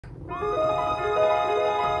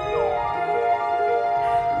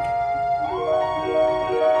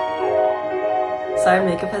Siren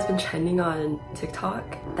makeup has been trending on TikTok.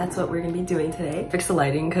 That's what we're gonna be doing today. Fix the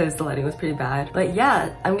lighting because the lighting was pretty bad. But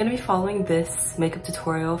yeah, I'm gonna be following this makeup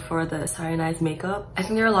tutorial for the Siren Eyes makeup. I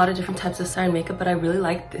think there are a lot of different types of Siren makeup, but I really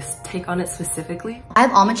like this take on it specifically. I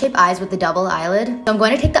have almond shaped eyes with the double eyelid. So I'm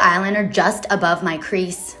going to take the eyeliner just above my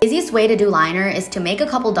crease. The easiest way to do liner is to make a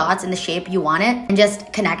couple dots in the shape you want it and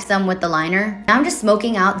just connect them with the liner. Now I'm just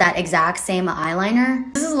smoking out that exact same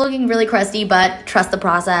eyeliner. This is looking really crusty, but trust the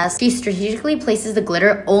process. She strategically places the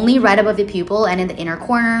glitter only right above the pupil and in the inner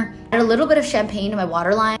corner. Add a little bit of champagne to my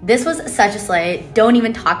waterline. This was such a slay. Don't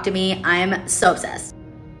even talk to me. I'm so obsessed.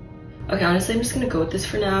 Okay, honestly, I'm just gonna go with this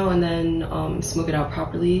for now and then smoke it out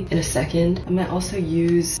properly in a second. I might also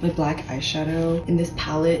use my black eyeshadow in this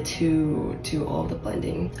palette to do all the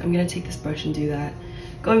blending. I'm gonna take this brush and do that.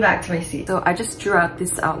 Going back to my seat. So I just drew out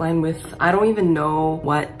this outline with, I don't even know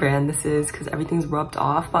what brand this is because everything's rubbed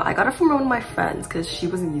off, but I got it from one of my friends because she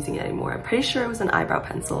wasn't using it anymore. I'm pretty sure it was an eyebrow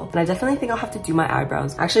pencil. And I definitely think I'll have to do my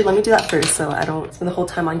eyebrows. Actually, let me do that first so I don't spend the whole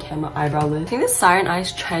time on camera eyebrow lift. I think this Siren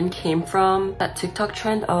Eyes trend came from that TikTok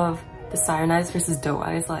trend of the Siren Eyes versus doe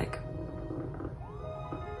eyes. Like,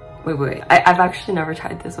 wait, I've actually never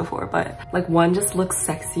tried this before, but like one just looks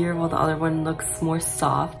sexier while the other one looks more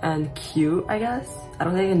soft and cute, I guess. I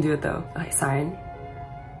don't think I can do it though. Okay, Siren.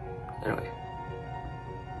 Anyway.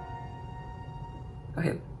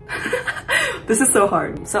 Okay. This is so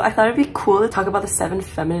hard. So I thought it'd be cool to talk about the 7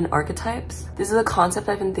 feminine archetypes. This is a concept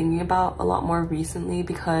I've been thinking about a lot more recently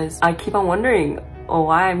because I keep on wondering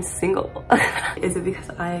why I'm single. Is it because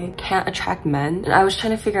I can't attract men? And I was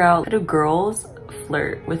trying to figure out, how do girls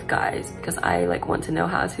flirt with guys, because I like want to know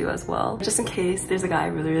how to as well. Just in case there's a guy I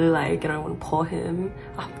really like and I want to pull him.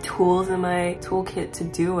 I have tools in my toolkit to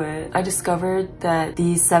do it. I discovered that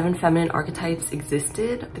these 7 feminine archetypes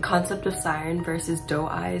existed. The concept of siren versus doe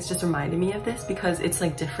eyes just reminded me of this because it's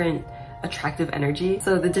like different attractive energy.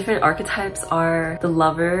 So the different archetypes are the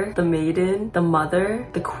lover, the maiden, the mother,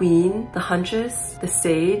 the queen, the huntress, the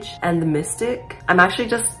sage, and the mystic. I'm actually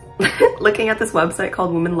just looking at this website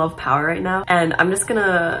called Women Love Power right now, and I'm just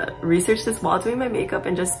gonna research this while doing my makeup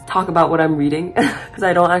and just talk about what I'm reading because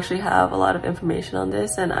I don't actually have a lot of information on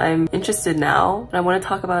this and I'm interested now and I want to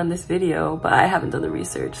talk about it in this video, but I haven't done the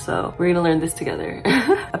research, so we're gonna learn this together.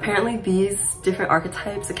 Apparently these different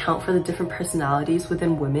archetypes account for the different personalities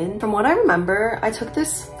within women. From what I remember, I took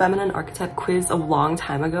this feminine archetype quiz a long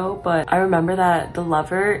time ago, but I remember that the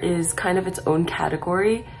lover is kind of its own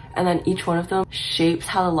category, and then each one of them shapes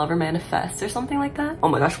how the lover manifests or something like that. Oh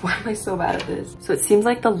my gosh, why am I so bad at this? So it seems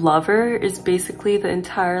like the lover is basically the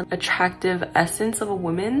entire attractive essence of a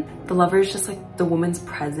woman. The lover is just like the woman's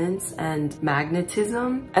presence and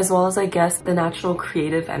magnetism, as well as I guess the natural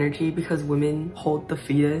creative energy because women hold the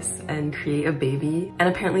fetus and create a baby. And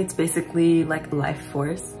apparently it's basically like life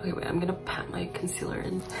force. Okay, wait, I'm gonna pat my concealer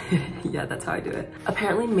in. Yeah, that's how I do it.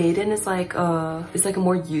 Apparently maiden is like a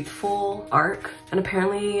more youthful arc, and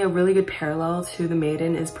apparently a really good parallel to the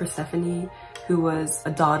maiden is Persephone, who was a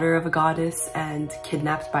daughter of a goddess and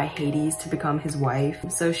kidnapped by Hades to become his wife.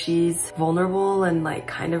 So she's vulnerable and like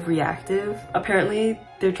kind of reactive. Apparently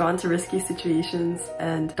they're drawn to risky situations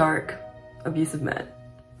and dark, abusive men.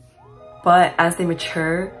 But as they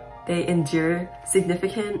mature, they endure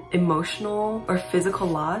significant emotional or physical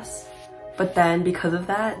loss. But then because of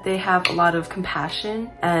that, they have a lot of compassion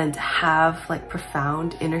and have like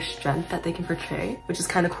profound inner strength that they can portray, which is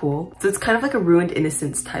kind of cool. So it's kind of like a ruined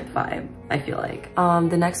innocence type vibe, I feel like.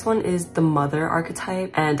 The next one is the mother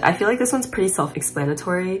archetype. And I feel like this one's pretty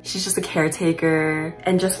self-explanatory. She's just a caretaker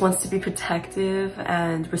and just wants to be protective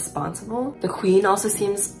and responsible. The queen also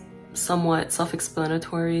seems somewhat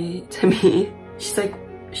self-explanatory to me. She's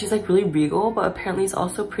like really regal, but apparently is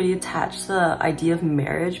also pretty attached to the idea of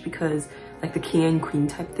marriage because like the king and queen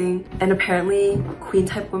type thing. And apparently queen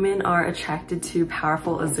type women are attracted to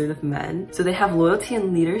powerful, assertive men. So they have loyalty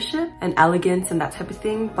and leadership and elegance and that type of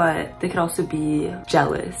thing, but they could also be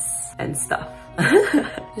jealous and stuff.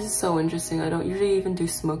 This is so interesting. I don't usually even do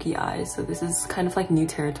smoky eyes, so this is kind of like new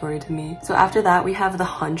territory to me. So after that, we have the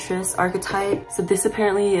huntress archetype. So this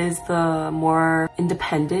apparently is the more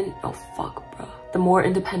independent, the more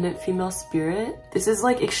independent female spirit. This is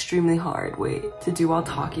like extremely hard, to do while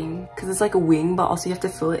talking because it's like a wing, but also you have to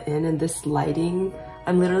fill it in, and this lighting,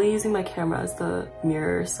 I'm literally using my camera as the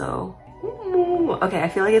mirror, so okay, I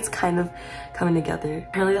feel like it's kind of coming together.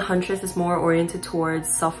 Apparently the huntress is more oriented towards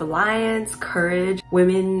self-reliance, courage,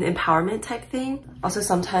 women empowerment type thing. Also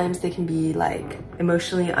sometimes they can be like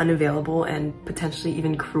emotionally unavailable and potentially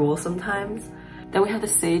even cruel sometimes. Then we have the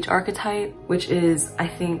sage archetype, which is, I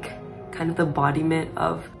think, kind of the embodiment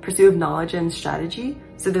of pursuit of knowledge and strategy.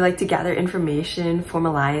 So they like to gather information, form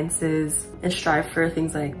alliances, and strive for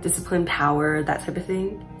things like discipline, power, that type of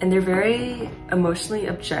thing. And they're very emotionally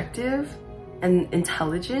objective and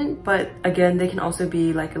intelligent, but again, they can also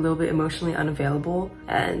be like a little bit emotionally unavailable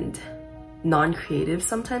and non-creative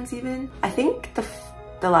sometimes even. I think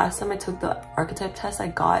the last time I took the archetype test, I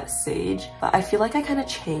got Sage, but I feel like I kind of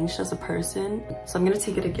changed as a person. So I'm gonna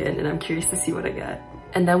take it again and I'm curious to see what I get.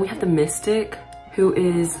 And then we have the Mystic, who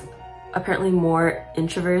is apparently more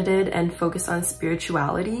introverted and focused on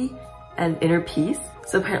spirituality and inner peace.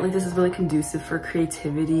 So apparently this is really conducive for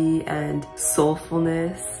creativity and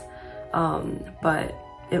soulfulness, but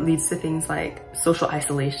it leads to things like social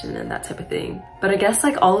isolation and that type of thing. But I guess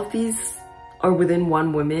like all of these are within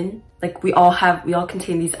one woman. Like we all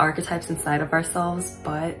contain these archetypes inside of ourselves,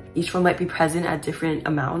 but each one might be present at different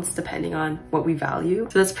amounts depending on what we value.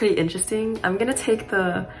 So that's pretty interesting. I'm gonna take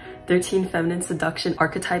the 13 Feminine Seduction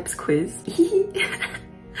Archetypes quiz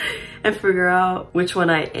and figure out which one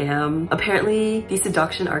I am. Apparently, these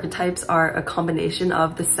seduction archetypes are a combination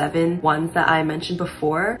of the 7 ones that I mentioned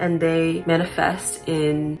before, and they manifest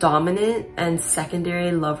in dominant and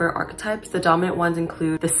secondary lover archetypes. The dominant ones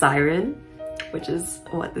include the siren, which is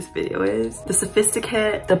what this video is, the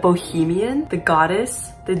sophisticate, the bohemian, the goddess,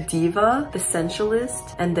 the diva, the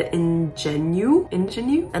sensualist, and the ingenue.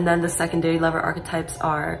 And then the secondary lover archetypes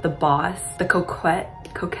are the boss, the coquette,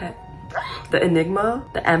 the enigma,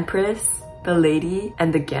 the empress, the lady,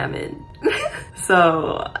 and the gammon.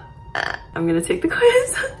 So I'm gonna take the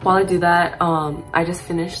quiz. While I do that, I just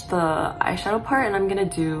finished the eyeshadow part and I'm gonna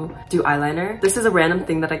do eyeliner. This is a random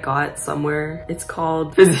thing that I got somewhere. It's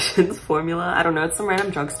called Physician's Formula. I don't know, it's some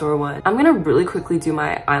random drugstore one. I'm gonna really quickly do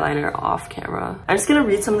my eyeliner off camera. I'm just gonna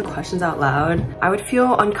read some of the questions out loud. I would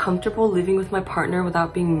feel uncomfortable living with my partner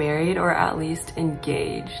without being married or at least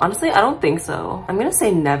engaged. Honestly, I don't think so. I'm gonna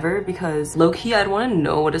say never because low-key I'd wanna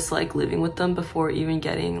know what it's like living with them before even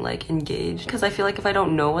getting like engaged. Because I feel like if I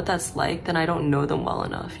don't know what that's like, then I don't know them well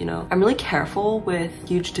enough, you know? I'm really careful with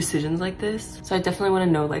huge decisions like this, so I definitely want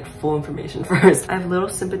to know like full information first. I have little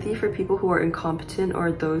sympathy for people who are incompetent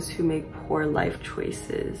or those who make poor life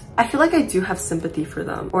choices. I feel like I do have sympathy for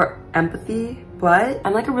them, or empathy, but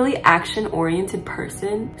I'm like a really action-oriented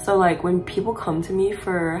person. So like when people come to me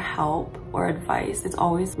for help or advice, it's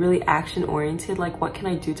always really action-oriented. Like, what can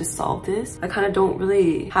I do to solve this? I kind of don't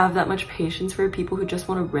really have that much patience for people who just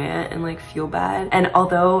want to rant and like feel bad. And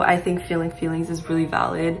although I think feeling feelings is really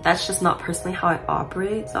valid, that's just not personally how I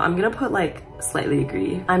operate. So I'm gonna put like slightly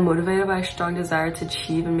agree. I'm motivated by a strong desire to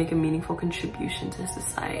achieve and make a meaningful contribution to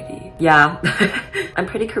society. Yeah, I'm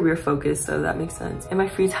pretty career focused, so that makes sense. In my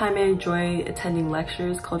free time, I enjoy attending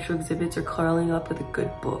lectures, cultural exhibits, or curling up with a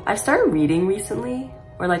good book. I've started reading recently,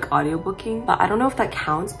 or like audiobooking, but I don't know if that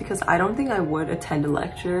counts because I don't think I would attend a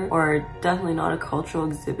lecture or definitely not a cultural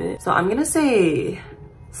exhibit. So I'm gonna say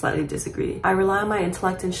slightly disagree. I rely on my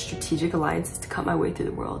intellect and strategic alliances to cut my way through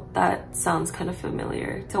the world. That sounds kind of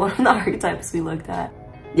familiar to one of the archetypes we looked at.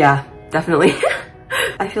 Yeah, definitely.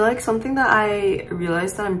 I feel like something that I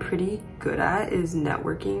realized that I'm pretty good at is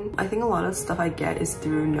networking. I think a lot of stuff I get is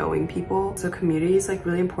through knowing people. So community is like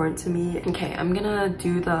really important to me. Okay, I'm gonna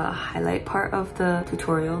do the highlight part of the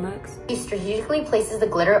tutorial next. He strategically places the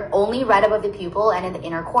glitter only right above the pupil and in the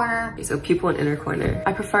inner corner. Okay, so pupil and inner corner.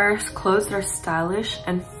 I prefer clothes that are stylish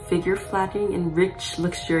and figure flattering in rich,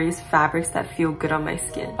 luxurious fabrics that feel good on my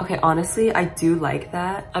skin. Okay, honestly, I do like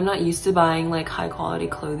that. I'm not used to buying like high quality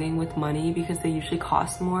clothing with money because they usually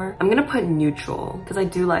cost more. I'm gonna put neutral because I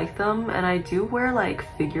do like them and I do wear like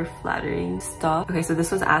figure flattering stuff. Okay, so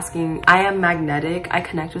this was asking, I am magnetic. I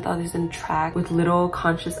connect with others and attract with little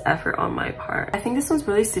conscious effort on my part. I think this one's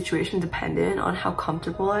really situation dependent on how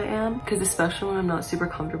comfortable I am, because especially when I'm not super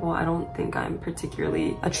comfortable, I don't think I'm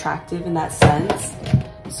particularly attractive in that sense.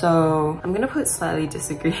 So I'm gonna put slightly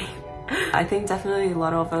disagree. I think definitely a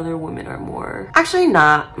lot of other women are more, actually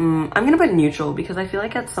not. I'm gonna put neutral because I feel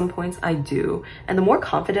like at some points I do. And the more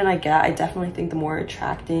confident I get, I definitely think the more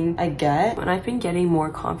attracting I get. And I've been getting more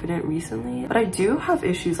confident recently, but I do have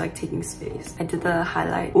issues like taking space. I did the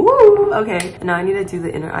highlight. Ooh, okay. And now I need to do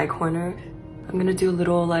the inner eye corner. I'm gonna do a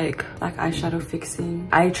little like black eyeshadow fixing.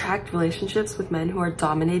 I attract relationships with men who are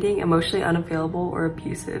dominating, emotionally unavailable, or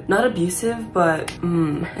abusive. Not abusive, but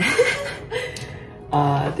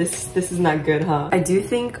this is not good, huh? I do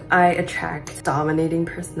think I attract dominating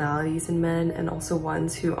personalities in men and also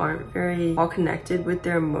ones who aren't very well connected with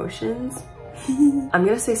their emotions. I'm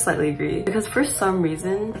gonna say slightly agree because for some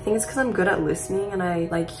reason, I think it's because I'm good at listening and I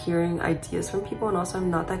like hearing ideas from people, and also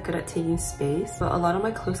I'm not that good at taking space. But a lot of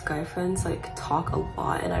my close guy friends like talk a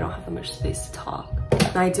lot and I don't have that much space to talk.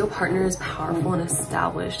 My ideal partner is powerful and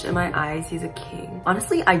established. In my eyes, he's a king.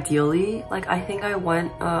 Honestly, ideally, like I think I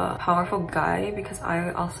want a powerful guy because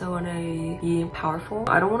I also want to be powerful.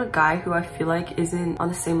 I don't want a guy who I feel like isn't on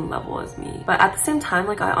the same level as me. But at the same time,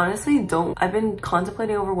 like I honestly don't. I've been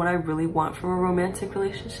contemplating over what I really want from a romantic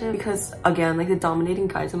relationship because again, like the dominating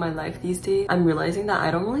guys in my life these days, I'm realizing that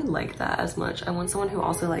I don't really like that as much. I want someone who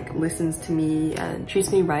also like listens to me and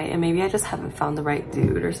treats me right, and maybe I just haven't found the right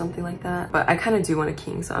dude or something like that. But I kind of do want a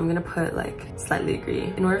king, so I'm gonna put like slightly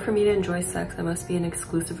agree. In order for me to enjoy sex, I must be in an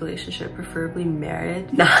exclusive relationship, preferably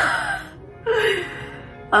married. Nah.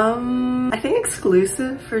 I think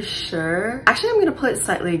exclusive for sure. Actually, I'm gonna put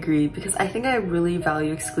slightly agree because I think I really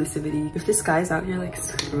value exclusivity. If this guy's out here like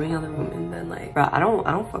screwing other women, then like, bro, I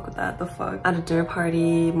don't fuck with that. The fuck? At a dinner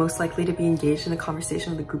party, most likely to be engaged in a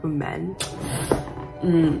conversation with a group of men.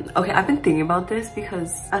 Okay, I've been thinking about this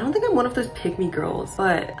because I don't think I'm one of those pick-me girls,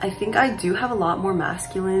 but I think I do have a lot more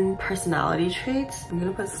masculine personality traits. I'm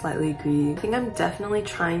gonna put slightly agree. I think I'm definitely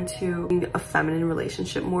trying to be a feminine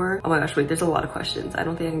relationship more. Oh my gosh, wait, there's a lot of questions. I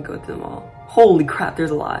don't think I can go through them all. Holy crap, there's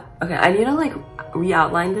a lot. Okay, I need to like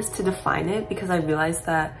re-outline this to define it because I realized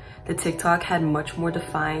that the TikTok had much more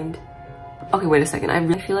defined. Okay, wait a second. I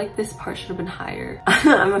really feel like this part should have been higher.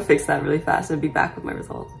 I'm gonna fix that really fast and be back with my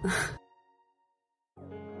results.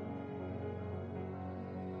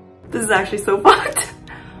 This is actually so fucked.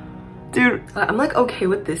 Dude, I'm like okay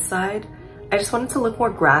with this side. I just want it to look more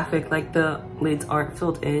graphic, like the lids aren't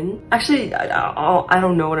filled in. Actually, I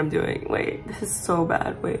don't know what I'm doing. Wait, this is so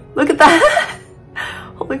bad. Wait, look at that.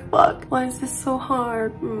 Holy fuck, why is this so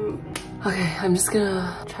hard? Okay, I'm just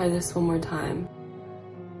gonna try this one more time.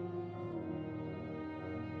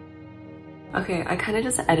 Okay, I kind of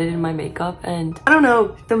just edited my makeup and I don't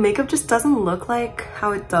know, the makeup just doesn't look like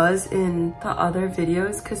how it does in the other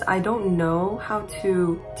videos because I don't know how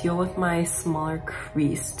to deal with my smaller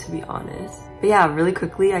crease, to be honest. But yeah, really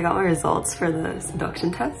quickly, I got my results for the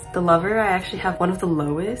seduction test. The lover, I actually have one of the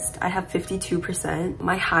lowest. I have 52%.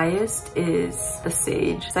 My highest is the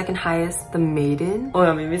sage. Second highest, the maiden. Oh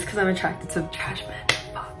no, maybe it's because I'm attracted to trash men.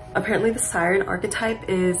 Apparently the siren archetype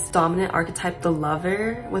is dominant archetype, the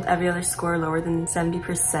lover, with every other score lower than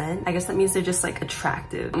 70%. I guess that means they're just like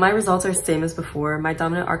attractive. My results are the same as before. My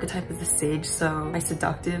dominant archetype is the sage, so my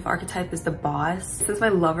seductive archetype is the boss. Since my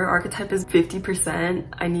lover archetype is 50%,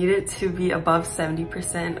 I need it to be above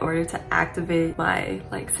 70% in order to activate my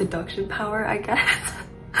like seduction power, I guess.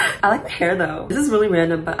 I like the hair though. This is really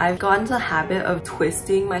random, but I've gotten into the habit of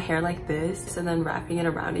twisting my hair like this and then wrapping it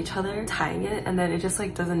around each other, tying it, and then it just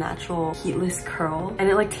like does a natural heatless curl. And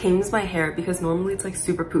it like tames my hair because normally it's like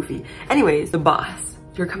super poofy. Anyways, the boss.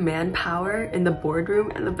 Your command power in the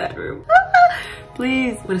boardroom and the bedroom.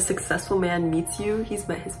 Please. When a successful man meets you, he's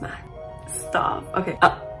met his match. Stop. Okay.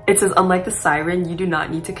 It says, unlike the siren, you do not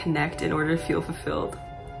need to connect in order to feel fulfilled.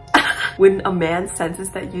 When a man senses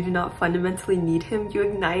that you do not fundamentally need him, you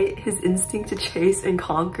ignite his instinct to chase and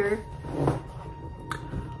conquer.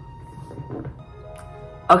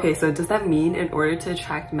 Okay, so does that mean in order to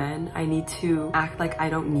attract men, I need to act like I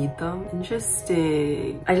don't need them?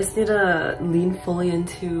 Interesting. I just need to lean fully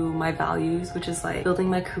into my values, which is like building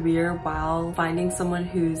my career while finding someone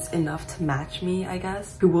who's enough to match me, I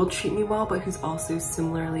guess. Who will treat me well, but who's also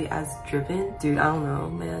similarly as driven. Dude, I don't know,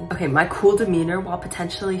 man. Okay, my cool demeanor, while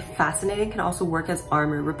potentially fascinating, can also work as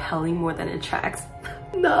armor, repelling more than it attracts.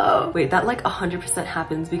 No. Wait, that like 100%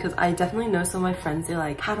 happens because I definitely know some of my friends, they're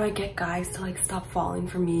like, how do I get guys to like stop falling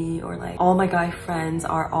for me? Or like, all my guy friends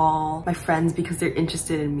are all my friends because they're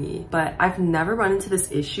interested in me. But I've never run into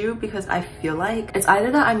this issue because I feel like it's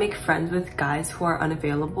either that I make friends with guys who are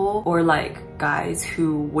unavailable or like guys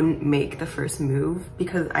who wouldn't make the first move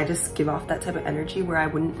because I just give off that type of energy where I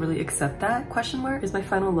wouldn't really accept that, question mark. Here's my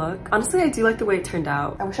final look. Honestly, I do like the way it turned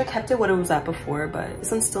out. I wish I kept it what it was at before, but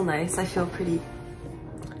this one's still nice. I feel pretty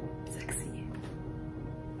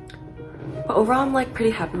But overall, I'm like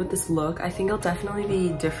pretty happy with this look. I think it'll definitely be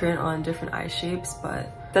different on different eye shapes,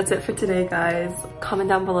 but that's it for today, guys. Comment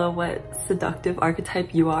down below what seductive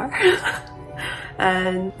archetype you are.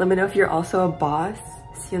 And let me know if you're also a boss.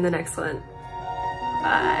 See you in the next one.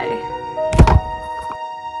 Bye.